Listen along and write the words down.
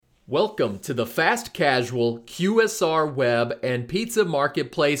Welcome to the Fast Casual QSR Web and Pizza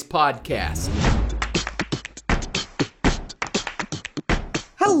Marketplace podcast.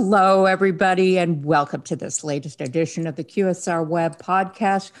 Hello, everybody, and welcome to this latest edition of the QSR Web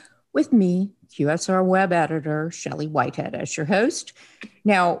podcast with me, QSR Web editor Shelley Whitehead, as your host.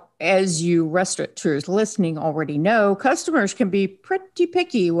 Now, as you restaurateurs listening already know, customers can be pretty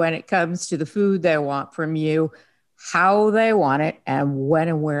picky when it comes to the food they want from you, how they want it, and when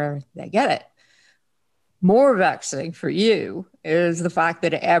and where they get it. More vexing for you is the fact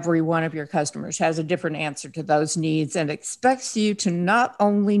that every one of your customers has a different answer to those needs and expects you to not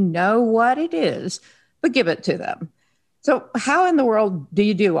only know what it is, but give it to them. So how in the world do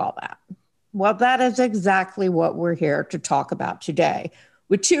you do all that? Well, that is exactly what we're here to talk about today,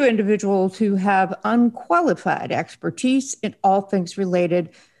 with two individuals who have unqualified expertise in all things related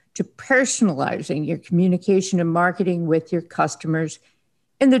to personalizing your communication and marketing with your customers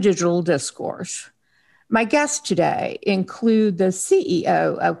in the digital discourse. My guests today include the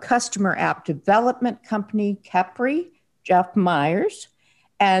CEO of customer app development company Kepri, Jeff Myers,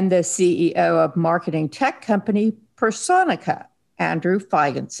 and the CEO of marketing tech company Personika, Andrew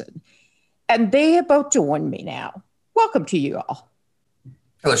Feigenson. And they have both joined me now. Welcome to you all.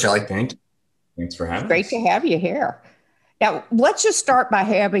 Hello, Shelley. Thanks for having us. Great to have you here. Now, let's just start by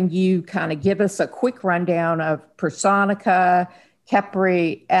having you kind of give us a quick rundown of Personika,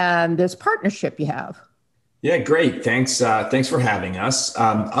 Kepri, and this partnership you have. Yeah, great. Thanks for having us.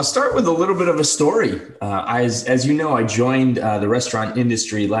 I'll start with a little bit of a story. As you know, I joined the restaurant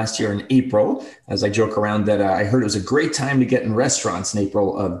industry last year in April. As I joke around that I heard it was a great time to get in restaurants in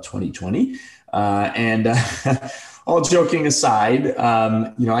April of 2020. All joking aside,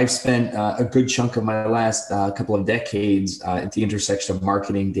 I've spent a good chunk of my last couple of decades at the intersection of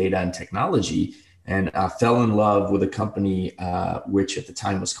marketing, data, and technology, and fell in love with a company which at the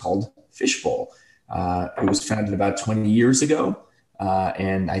time was called Fishbowl. It was founded about 20 years ago.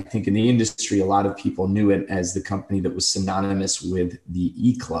 And I think in the industry, a lot of people knew it as the company that was synonymous with the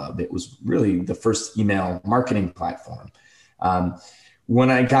eClub. It was really the first email marketing platform. When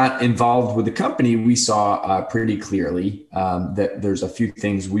I got involved with the company, we saw pretty clearly that there's a few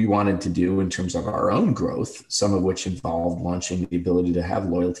things we wanted to do in terms of our own growth, some of which involved launching the ability to have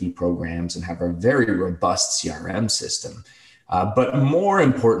loyalty programs and have a very robust CRM system. But more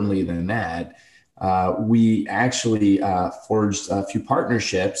importantly than that, we actually forged a few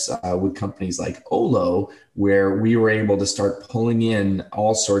partnerships with companies like Olo, where we were able to start pulling in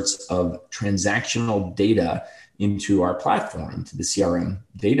all sorts of transactional data into our platform, to the CRM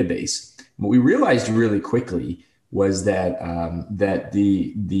database. What we realized really quickly was that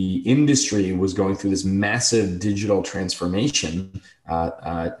the industry was going through this massive digital transformation,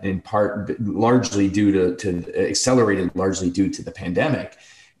 in part largely due to accelerated largely due to the pandemic.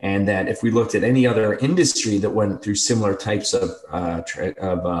 And that if we looked at any other industry that went through similar types of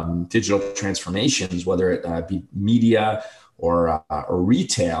digital transformations, whether it be media or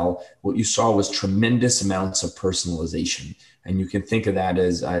retail, what you saw was tremendous amounts of personalization. And you can think of that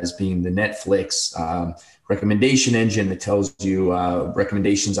as being the Netflix recommendation engine that tells you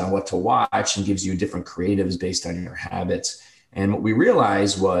recommendations on what to watch and gives you different creatives based on your habits. And what we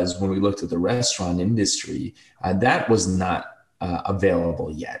realized was when we looked at the restaurant industry, that was not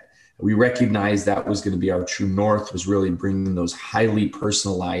available yet. We recognized that was going to be our true north, was really bringing those highly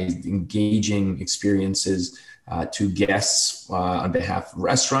personalized, engaging experiences to guests on behalf of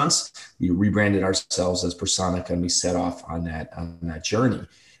restaurants. We rebranded ourselves as Personika, and we set off on that journey.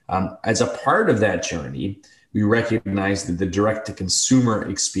 As a part of that journey, we recognized that the direct-to-consumer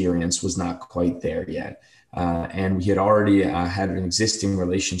experience was not quite there yet. And we had already had an existing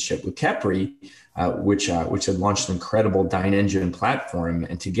relationship with Kepri, which had launched an incredible Dine Engine platform.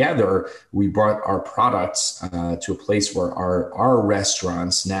 And together, we brought our products to a place where our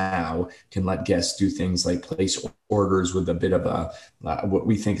restaurants now can let guests do things like place orders with a bit of what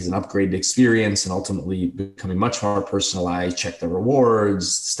we think is an upgraded experience, and ultimately becoming much more personalized, check their rewards,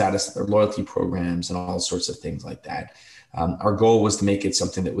 status of their loyalty programs, and all sorts of things like that. Our goal was to make it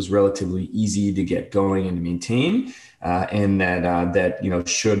something that was relatively easy to get going and to maintain, and that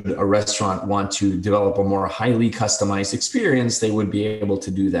should a restaurant want to develop a more highly customized experience, they would be able to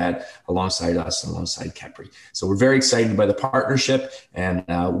do that alongside us and alongside Kepri. So we're very excited by the partnership and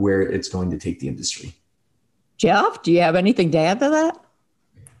where it's going to take the industry. Jeff, do you have anything to add to that?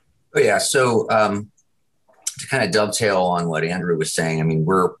 Oh yeah. So to kind of dovetail on what Andrew was saying, I mean,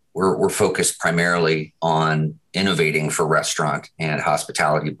 we're focused primarily on innovating for restaurant and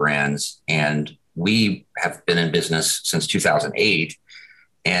hospitality brands. And we have been in business since 2008.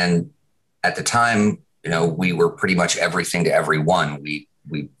 And at the time, we were pretty much everything to everyone. We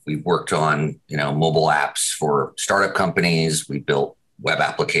we worked on, mobile apps for startup companies. We built web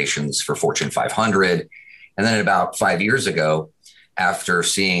applications for Fortune 500. And then about 5 years ago, after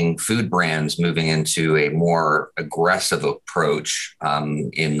seeing food brands moving into a more aggressive approach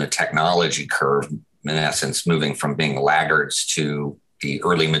in the technology curve, in essence, moving from being laggards to the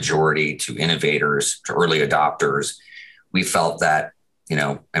early majority, to innovators, to early adopters, we felt that,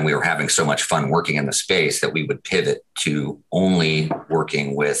 and we were having so much fun working in the space that we would pivot to only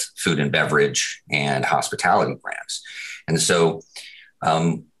working with food and beverage and hospitality brands. And so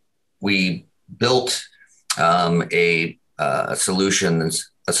we built a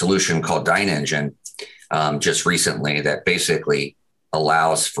solution called Dine Engine just recently that basically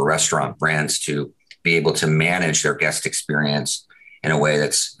allows for restaurant brands to be able to manage their guest experience in a way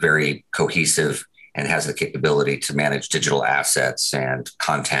that's very cohesive and has the capability to manage digital assets and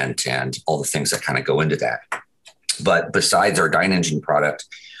content and all the things that kind of go into that. But besides our Dine Engine product,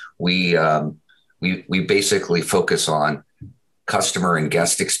 we basically focus on customer and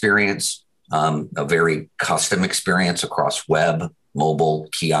guest experience, a very custom experience across web, mobile,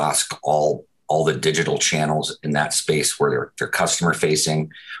 kiosk, all the digital channels in that space where they're customer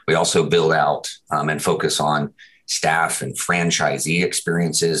facing. We also build out and focus on staff and franchisee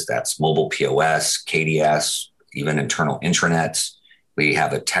experiences. That's mobile POS, KDS, even internal intranets. We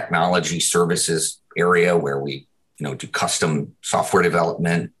have a technology services area where we do custom software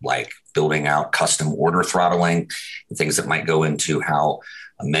development, like building out custom order throttling and things that might go into how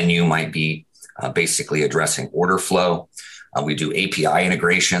a menu might be basically addressing order flow. We do API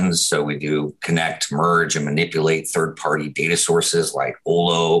integrations. So we do connect, merge, and manipulate third-party data sources like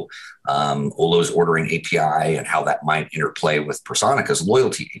Olo, Olo's ordering API, and how that might interplay with Personica's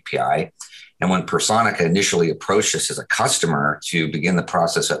loyalty API. And when Personika initially approached us as a customer to begin the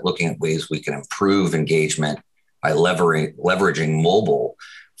process at looking at ways we can improve engagement by leveraging mobile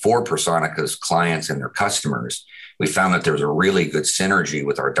for Personika's clients and their customers, we found that there was a really good synergy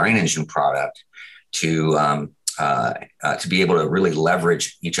with our Dine Engine product to be able to really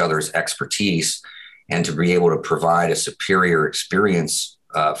leverage each other's expertise and to be able to provide a superior experience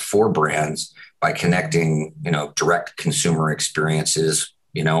for brands by connecting, direct consumer experiences,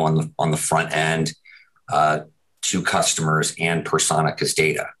 on the front end to customers and Personika's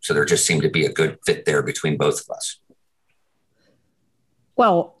data. So there just seemed to be a good fit there between both of us.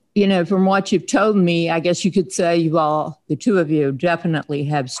 Well, from what you've told me, I guess you could say the two of you definitely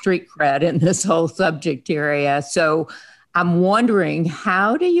have street cred in this whole subject area. So I'm wondering,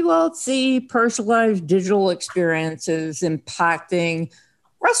 how do you all see personalized digital experiences impacting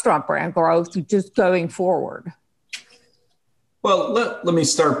restaurant brand growth just going forward? Well, let me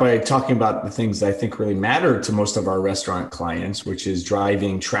start by talking about the things that I think really matter to most of our restaurant clients, which is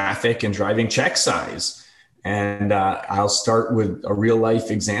driving traffic and driving check size. And I'll start with a real life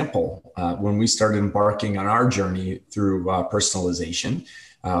example. When we started embarking on our journey through personalization,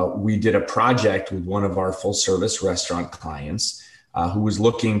 we did a project with one of our full service restaurant clients who was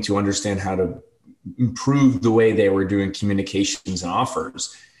looking to understand how to improve the way they were doing communications and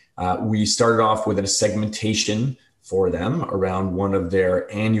offers. We started off with a segmentation for them around one of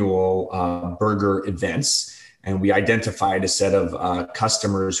their annual burger events. And we identified a set of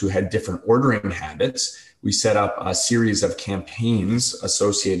customers who had different ordering habits. We set up a series of campaigns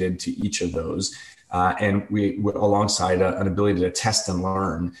associated to each of those. And we, alongside an ability to test and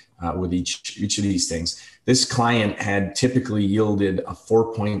learn with each of these things. This client had typically yielded a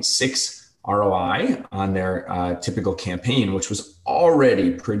 4.6 ROI on their typical campaign, which was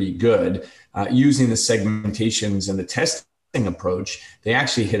already pretty good. Using the segmentations and the testing approach, they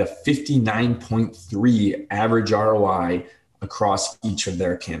actually hit a 59.3 average ROI across each of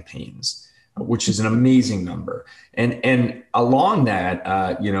their campaigns, which is an amazing number. And along that,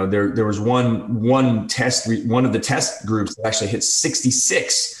 there was one test, one of the test groups that actually hit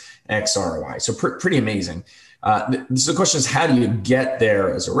 66x ROI. So pretty amazing. So the question is, how do you get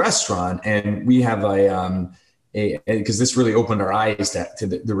there as a restaurant? And we have because this really opened our eyes to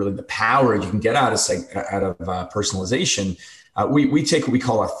the power you can get out of personalization. We take what we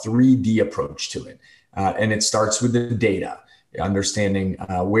call a 3D approach to it. And it starts with the data, understanding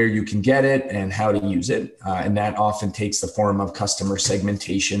where you can get it and how to use it. And that often takes the form of customer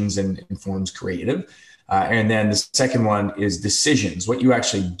segmentations and informs creative. And then the second one is decisions, what you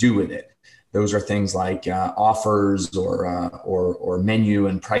actually do with it. Those are things like offers or menu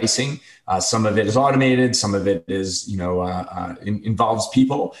and pricing. Some of it is automated. Some of it is, involves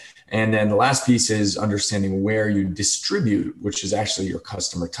people. And then the last piece is understanding where you distribute, which is actually your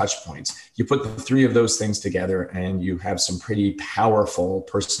customer touch points. You put the three of those things together and you have some pretty powerful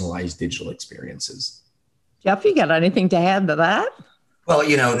personalized digital experiences. Jeff, you got anything to add to that? Well,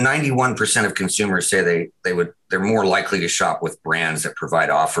 91% of consumers say they're more likely to shop with brands that provide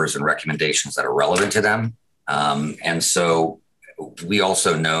offers and recommendations that are relevant to them. And so we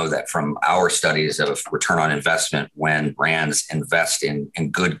also know that from our studies of return on investment, when brands invest in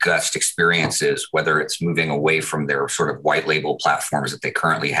good guest experiences, whether it's moving away from their sort of white label platforms that they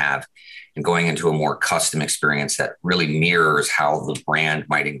currently have and going into a more custom experience that really mirrors how the brand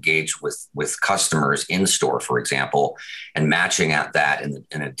might engage with customers in store, for example, and matching at that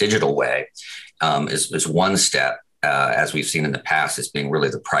in a digital way is one step. As we've seen in the past, as being really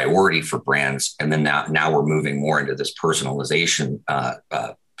the priority for brands. And then now we're moving more into this personalization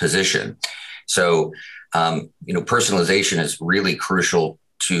position. So, personalization is really crucial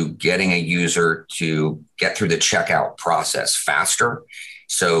to getting a user to get through the checkout process faster.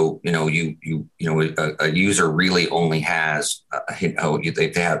 So, a user really only has,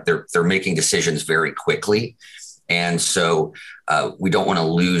 they're making decisions very quickly. And so we don't want to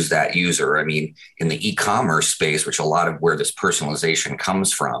lose that user. I mean, in the e-commerce space, which a lot of where this personalization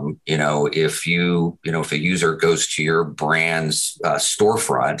comes from, if a user goes to your brand's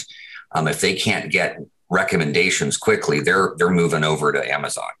storefront, if they can't get recommendations quickly, they're moving over to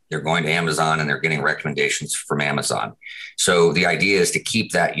Amazon. They're going to Amazon and they're getting recommendations from Amazon. So the idea is to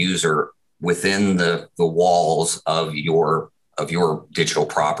keep that user within the walls of your digital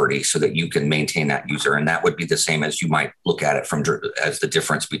property so that you can maintain that user. And that would be the same as you might look at it as the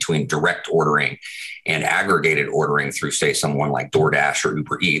difference between direct ordering and aggregated ordering through, say, someone like DoorDash or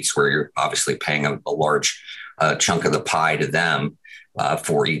Uber Eats, where you're obviously paying a large chunk of the pie to them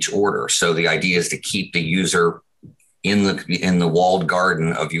for each order. So the idea is to keep the user in the walled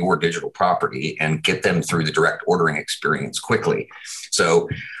garden of your digital property and get them through the direct ordering experience quickly. So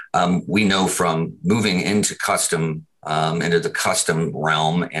we know from moving into the custom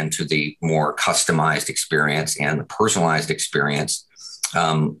realm and to the more customized experience and the personalized experience,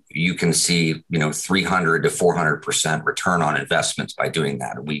 you can see, 300 to 400% return on investments by doing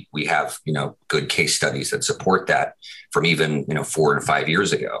that. We have, good case studies that support that from even, 4 and 5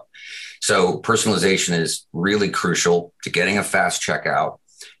 years ago. So personalization is really crucial to getting a fast checkout.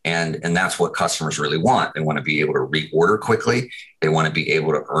 And that's what customers really want. They want to be able to reorder quickly. They want to be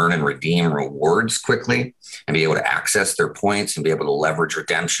able to earn and redeem rewards quickly and be able to access their points and be able to leverage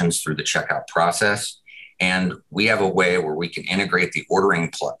redemptions through the checkout process. And we have a way where we can integrate the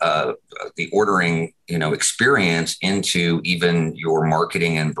ordering experience into even your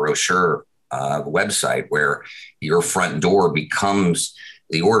marketing and brochure website, where your front door becomes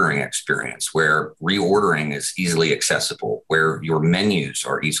the ordering experience, where reordering is easily accessible, where your menus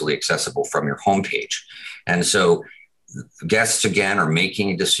are easily accessible from your homepage. And so guests, again, are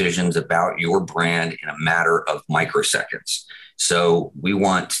making decisions about your brand in a matter of microseconds. So we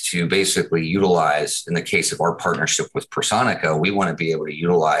want to basically utilize, in the case of our partnership with Personika, we want to be able to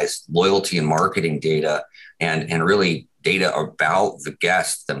utilize loyalty and marketing data and really data about the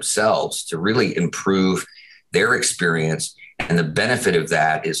guests themselves to really improve their experience. And the benefit of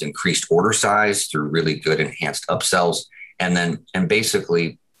that is increased order size through really good enhanced upsells, and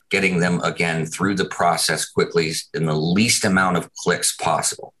basically getting them again through the process quickly in the least amount of clicks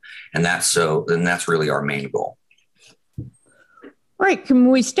possible. And that's really our main goal. Right. Can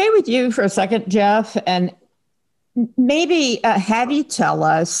we stay with you for a second, Jeff, and maybe have you tell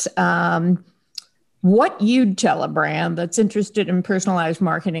us what you'd tell a brand that's interested in personalized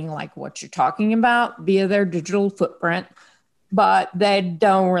marketing, like what you're talking about, via their digital footprint, but they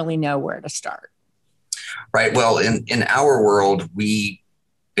don't really know where to start? Right. Well, in our world, we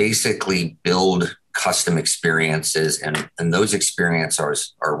basically build custom experiences, and those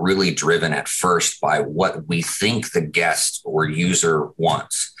experiences are really driven at first by what we think the guest or user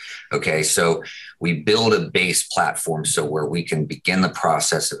wants. Okay, so we build a base platform so where we can begin the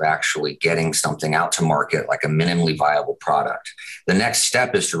process of actually getting something out to market, like a minimally viable product. The next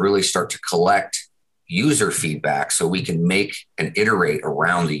step is to really start to collect user feedback so we can make and iterate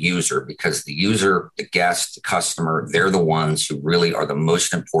around the user, because the user, the guest, the customer, they're the ones who really are the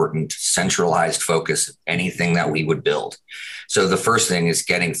most important centralized focus of anything that we would build. So the first thing is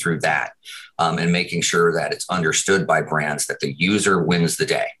getting through that and making sure that it's understood by brands that the user wins the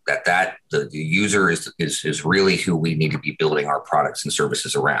day, that the user is really who we need to be building our products and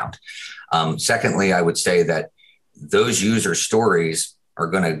services around. Secondly, I would say that those user stories are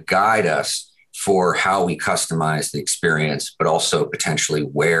going to guide us for how we customize the experience, but also potentially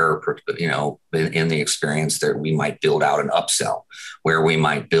where, in the experience that we might build out an upsell, where we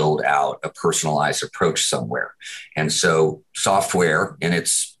might build out a personalized approach somewhere. And so software in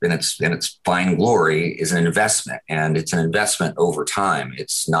its fine glory is an investment, and it's an investment over time.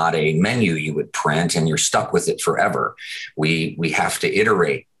 It's not a menu you would print and you're stuck with it forever. We have to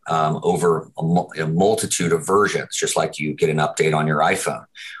iterate over a multitude of versions, just like you get an update on your iPhone.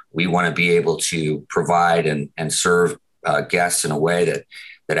 We want to be able to provide and serve guests in a way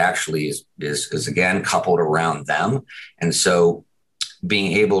that actually is again coupled around them. And so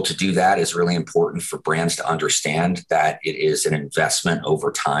being able to do that is really important for brands to understand that it is an investment over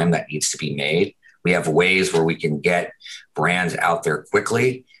time that needs to be made. We have ways where we can get brands out there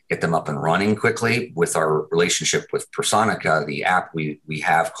quickly, get them up and running quickly. With our relationship with Personika, the app we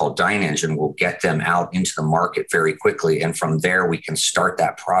have called Dine Engine will get them out into the market very quickly. And from there, we can start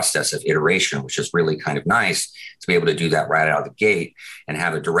that process of iteration, which is really kind of nice to be able to do that right out of the gate and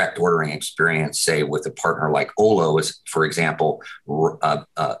have a direct ordering experience, say with a partner like Olo, is, for example,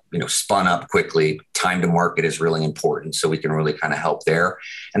 spun up quickly. Time to market is really important. So we can really kind of help there.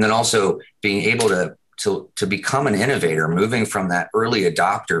 And then also being able to become an innovator, moving from that early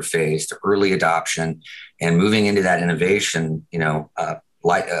adopter phase to early adoption and moving into that innovation,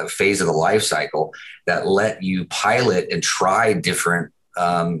 phase of the life cycle that let you pilot and try different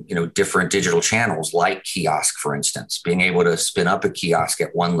digital channels like kiosk, for instance, being able to spin up a kiosk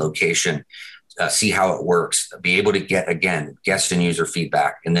at one location, see how it works, be able to get, again, guest and user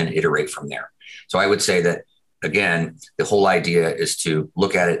feedback, and then iterate from there. So I would say that, again, the whole idea is to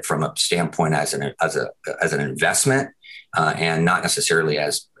look at it from a standpoint as an investment and not necessarily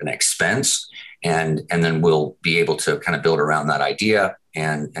as an expense. And then we'll be able to kind of build around that idea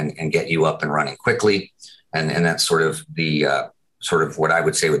and get you up and running quickly. And that's sort of what I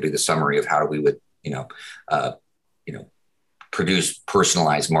would say would be the summary of how we would, produce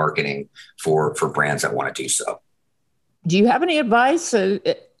personalized marketing for brands that want to do so. Do you have any advice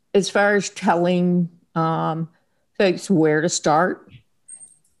as far as telling folks where to start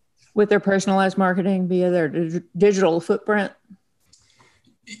with their personalized marketing via their digital footprint?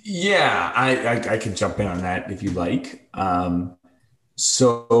 Yeah, I can jump in on that if you'd like.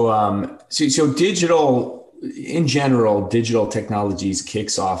 So digital, in general, digital technologies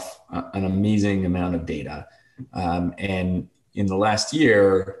kicks off an amazing amount of data. And in the last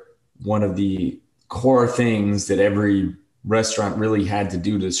year, one of the core things that every restaurant really had to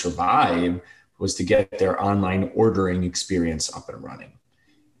do to survive was to get their online ordering experience up and running.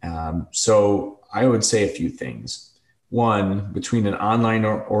 So I would say a few things. One, between an online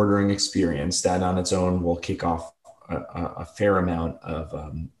ordering experience that on its own will kick off a fair amount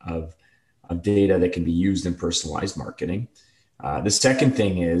of data that can be used in personalized marketing. The second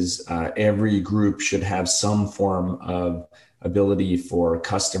thing is every group should have some form of ability for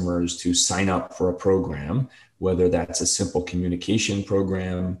customers to sign up for a program, whether that's a simple communication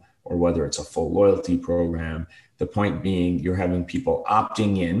program or whether it's a full loyalty program. The point being, you're having people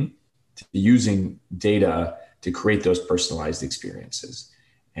opting in to using data to create those personalized experiences.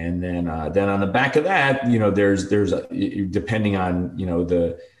 And then on the back of that, there's depending on,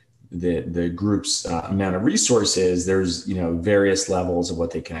 the group's amount of resources, there's, various levels of what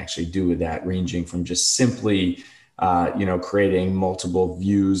they can actually do with that, ranging from just simply, creating multiple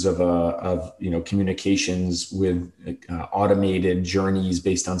views of communications with automated journeys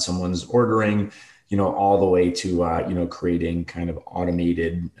based on someone's ordering, all the way to, creating kind of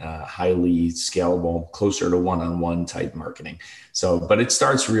automated, highly scalable, closer to one-on-one type marketing. So, but it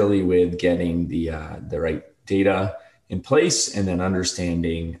starts really with getting the right data in place and then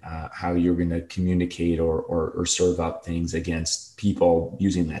understanding how you're going to communicate or serve up things against people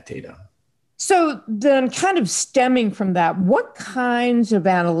using that data. So then kind of stemming from that, what kinds of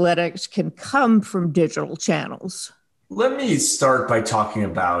analytics can come from digital channels? Let me start by talking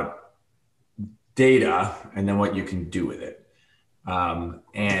about data and then what you can do with it. I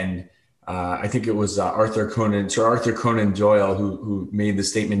think it was Sir Arthur Conan Doyle who made the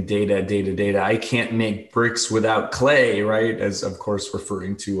statement, data. I can't make bricks without clay, right? As of course,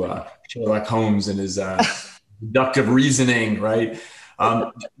 referring to Sherlock Holmes and his deductive reasoning, right?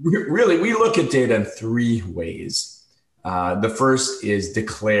 Really, we look at data in three ways. The first is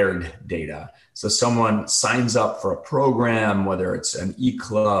declared data. So someone signs up for a program, whether it's an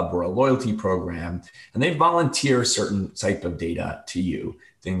e-club or a loyalty program, and they volunteer certain type of data to you,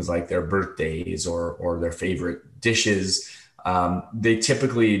 things like their birthdays or their favorite dishes, They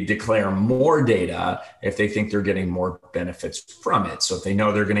typically declare more data if they think they're getting more benefits from it. So if they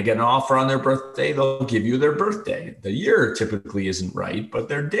know they're going to get an offer on their birthday, they'll give you their birthday. The year typically isn't right, but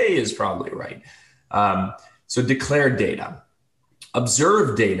their day is probably right. So declared data.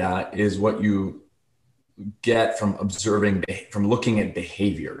 Observed data is what you get from looking at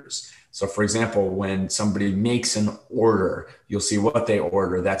behaviors. So for example, when somebody makes an order, you'll see what they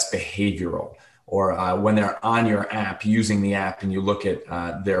order, that's behavioral. Or when they're on your app, using the app, and you look at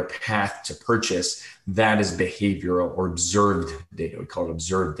their path to purchase, that is behavioral or observed data. We call it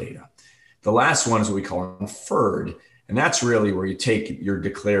observed data. The last one is what we call inferred. And that's really where you take your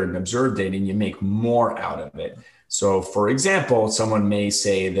declared and observed data and you make more out of it. So for example, someone may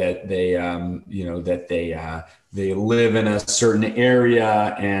say that they live in a certain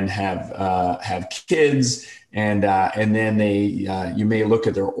area and have kids, and then you may look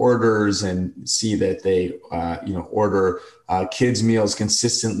at their orders and see that they order kids meals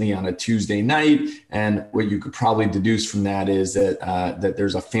consistently on a Tuesday night, and what you could probably deduce from that is that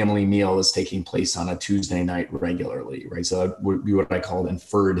there's a family meal that's taking place on a Tuesday night regularly, right? So that would be what I call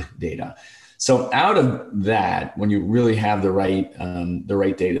inferred data. So out of that, when you really have the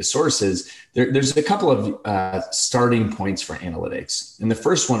right data sources, there's a couple of starting points for analytics. And the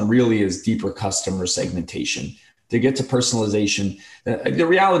first one really is deeper customer segmentation. To get to personalization, the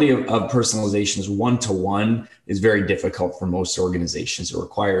reality of personalization is one-to-one is very difficult for most organizations. It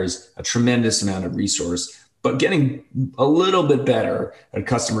requires a tremendous amount of resource. But getting a little bit better at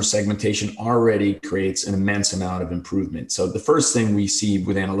customer segmentation already creates an immense amount of improvement. So the first thing we see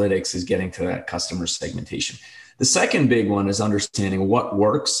with analytics is getting to that customer segmentation. The second big one is understanding what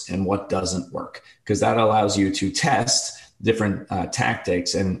works and what doesn't work, because that allows you to test different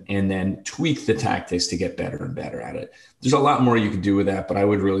tactics and then tweak the tactics to get better and better at it. There's a lot more you can do with that, but I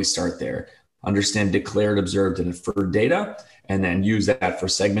would really start there. Understand declared, observed, and inferred data, and then use that for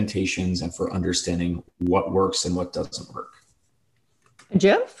segmentations and for understanding what works and what doesn't work.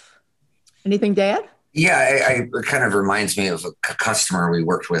 Jeff, anything to add? Yeah, it kind of reminds me of a customer we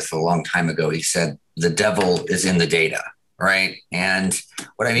worked with a long time ago. He said, the devil is in the data, right? And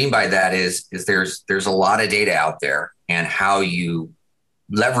what I mean by that is there's a lot of data out there, and how you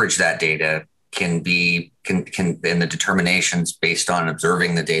leverage that data can and the determinations based on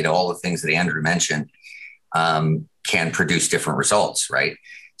observing the data, all the things that Andrew mentioned, can produce different results, right?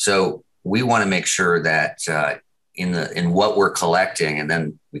 So we want to make sure that in what we're collecting, and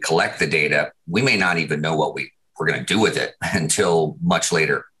then we collect the data, we may not even know what we're going to do with it until much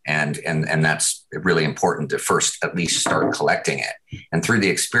later. And that's really important to first at least start collecting it. And through the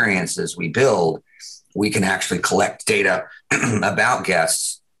experiences we build, we can actually collect data about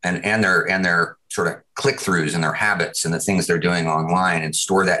guests and their sort of click-throughs and their habits and the things they're doing online, and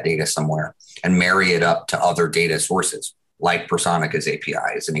store that data somewhere and marry it up to other data sources like Personica's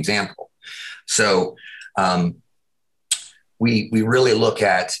API as an example. So we really look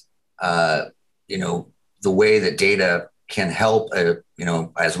at the way that data can help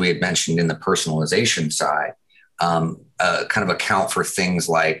as we had mentioned in the personalization side, kind of account for things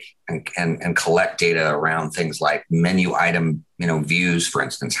like and collect data around things like menu item views, for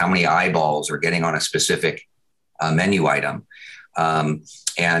instance, how many eyeballs are getting on a specific menu item,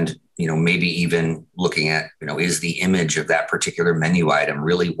 and maybe even looking at is the image of that particular menu item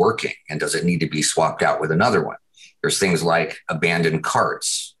really working, and does it need to be swapped out with another one? There's things like abandoned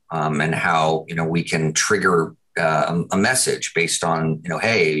carts, and how we can trigger a message based on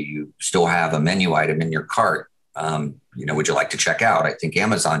hey, you still have a menu item in your cart. Would you like to check out? I think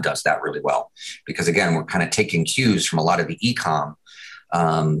Amazon does that really well, because again, we're kind of taking cues from a lot of the e-com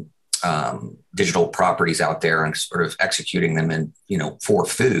digital properties out there and sort of executing them in, for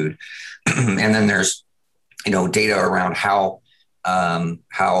food. And then there's, data around how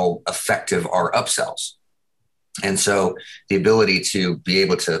effective are upsells. And so the ability to be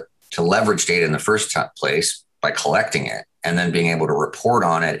able to leverage data in the first place by collecting it, and then being able to report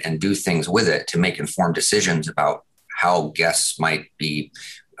on it and do things with it to make informed decisions about how guests might be,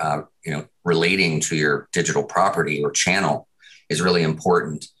 relating to your digital property or channel is really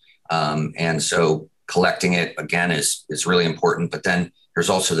important. And so collecting it again is really important. But then there's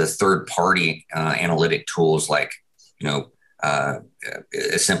also the third party analytic tools like,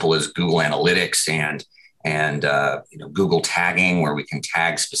 as simple as Google Analytics and Google tagging, where we can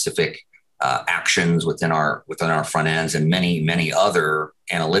tag specific actions within our front ends, and many other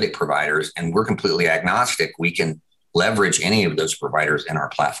analytic providers. And we're completely agnostic. We can leverage any of those providers in our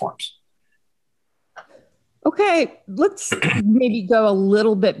platforms. Okay, let's maybe go a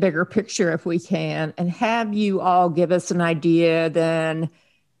little bit bigger picture if we can, and have you all give us an idea then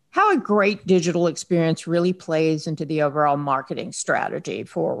how a great digital experience really plays into the overall marketing strategy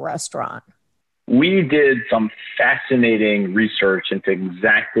for a restaurant. We did some fascinating research into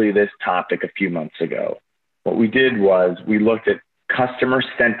exactly this topic a few months ago. What we did was we looked at customer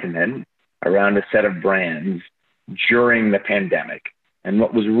sentiment around a set of brands during the pandemic. And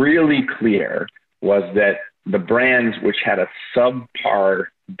what was really clear was that the brands which had a subpar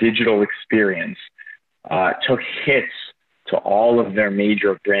digital experience took hits to all of their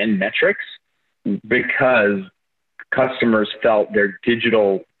major brand metrics because customers felt their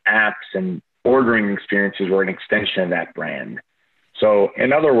digital apps and ordering experiences were an extension of that brand. So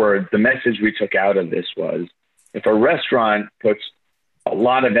in other words, the message we took out of this was, if a restaurant puts a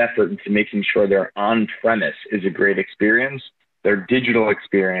lot of effort into making sure their on-premise is a great experience, their digital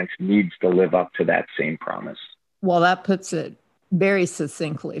experience needs to live up to that same promise. Well, that puts it very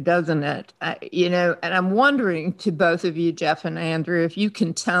succinctly, doesn't it? And I'm wondering to both of you, Jeff and Andrew, if you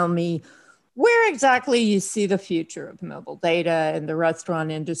can tell me where exactly you see the future of mobile data in the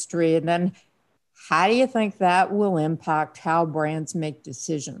restaurant industry, and then how do you think that will impact how brands make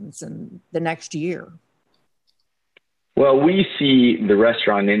decisions in the next year? Well, we see the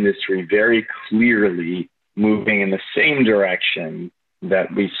restaurant industry very clearly moving in the same direction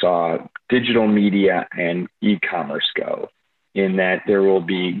that we saw digital media and e-commerce go, in that there will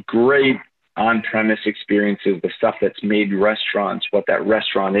be great on-premise experiences, the stuff that's made restaurants what that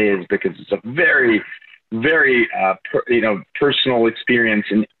restaurant is, because it's a very, very personal experience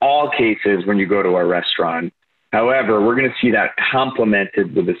in all cases when you go to a restaurant. However, we're going to see that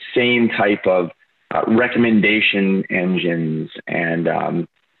complemented with the same type of recommendation engines and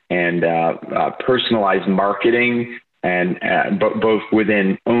personalized marketing, and both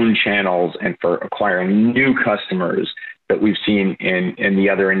within own channels and for acquiring new customers that we've seen in the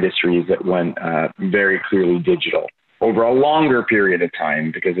other industries that went very clearly digital over a longer period of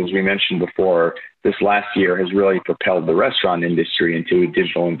time, because as we mentioned before, this last year has really propelled the restaurant industry into a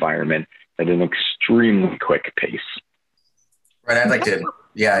digital environment at an extremely quick pace. Right. I'd like to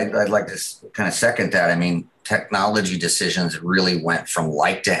kind of second that. I mean, technology decisions really went from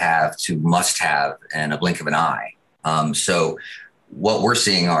like to have to must have in a blink of an eye. So what we're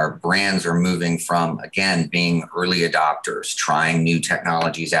seeing are brands are moving from, again, being early adopters, trying new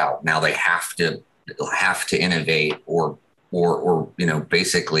technologies out. Now they have to innovate or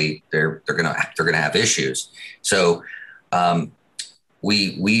basically they're gonna have issues. So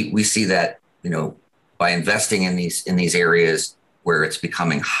we see that, by investing in these areas where it's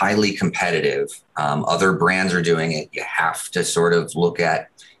becoming highly competitive, other brands are doing it. You have to sort of look at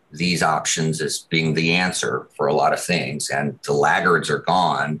these options as being the answer for a lot of things, and the laggards are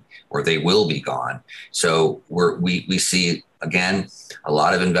gone, or they will be gone. So we see, again, a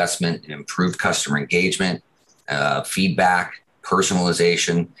lot of investment in improved customer engagement, feedback,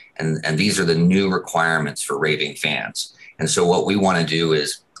 personalization, and these are the new requirements for raving fans. And so what we want to do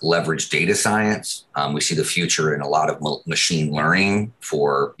is leverage data science. We see the future in a lot of machine learning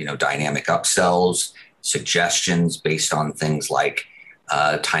for dynamic upsells, suggestions based on things like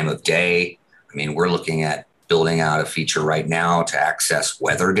time of day. I mean, we're looking at building out a feature right now to access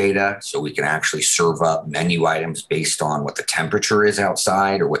weather data, so we can actually serve up menu items based on what the temperature is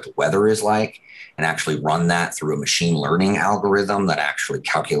outside or what the weather is like, and actually run that through a machine learning algorithm that actually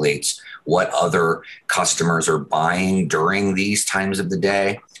calculates what other customers are buying during these times of the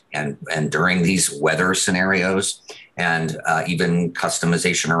day and during these weather scenarios, and even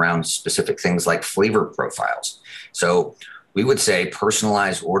customization around specific things like flavor profiles. So we would say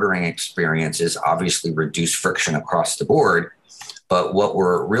personalized ordering experiences obviously reduce friction across the board, but what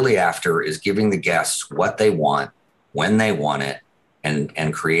we're really after is giving the guests what they want, when they want it,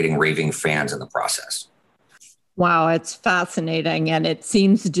 and creating raving fans in the process. Wow, it's fascinating. And it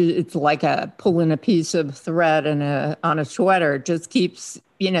seems it's like pulling a piece of thread on a sweater. It just keeps,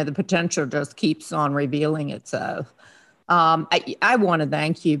 the potential just keeps on revealing itself. I want to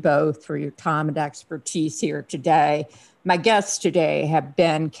thank you both for your time and expertise here today. My guests today have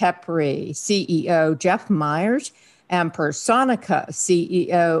been Khepri CEO Jeff Myers and Personica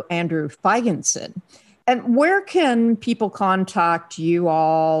CEO Andrew Feigenson. And where can people contact you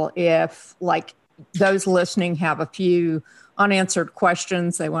all if, like, those listening have a few unanswered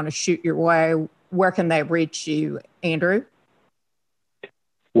questions they want to shoot your way? Where can they reach you, Andrew?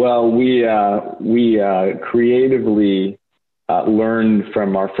 Well, we creatively learned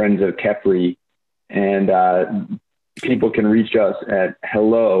from our friends at Khepri, and people can reach us at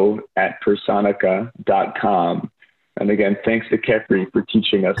hello@personica.com. And again, thanks to Khepri for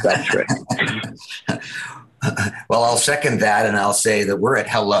teaching us that trick. Well, I'll second that, and I'll say that we're at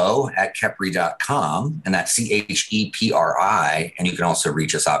hello@khepri.com, and that's CHEPRI. And you can also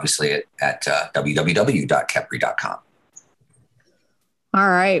reach us, obviously, at www.khepri.com. All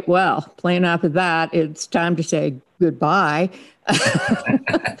right. Well, playing off of that, it's time to say goodbye.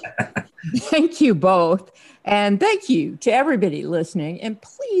 Thank you both. And thank you to everybody listening. And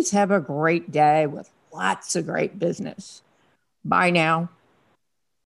please have a great day with lots of great business. Bye now.